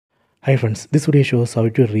Hi friends, this video shows how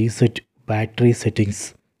to reset battery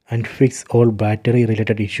settings and fix all battery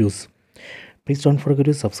related issues. Please don't forget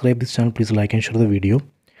to subscribe this channel. Please like and share the video.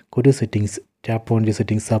 Go to settings, tap on the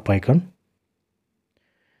settings app icon.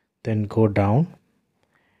 Then go down,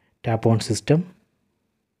 tap on system.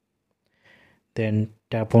 Then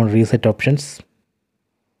tap on reset options.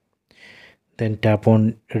 Then tap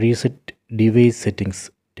on reset device settings.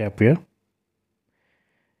 Tap here.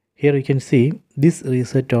 Here you can see this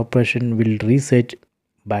reset operation will reset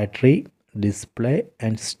battery, display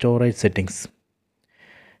and storage settings.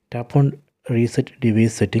 Tap on reset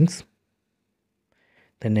device settings.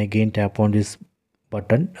 Then again tap on this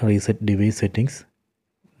button, reset device settings.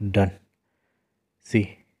 Done.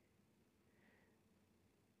 See,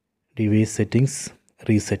 device settings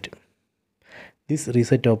reset. This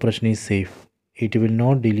reset operation is safe. It will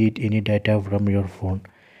not delete any data from your phone.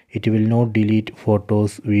 It will not delete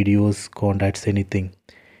photos, videos, contacts, anything.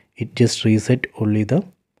 It just reset only the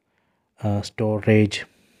storage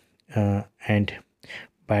and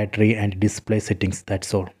battery and display settings.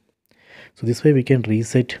 That's all. So this way we can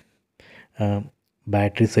reset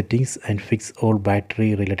battery settings and fix all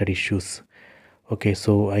battery related issues. Okay,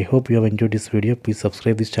 so I hope you have enjoyed this video. Please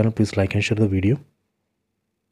subscribe this channel. Please like and share the video.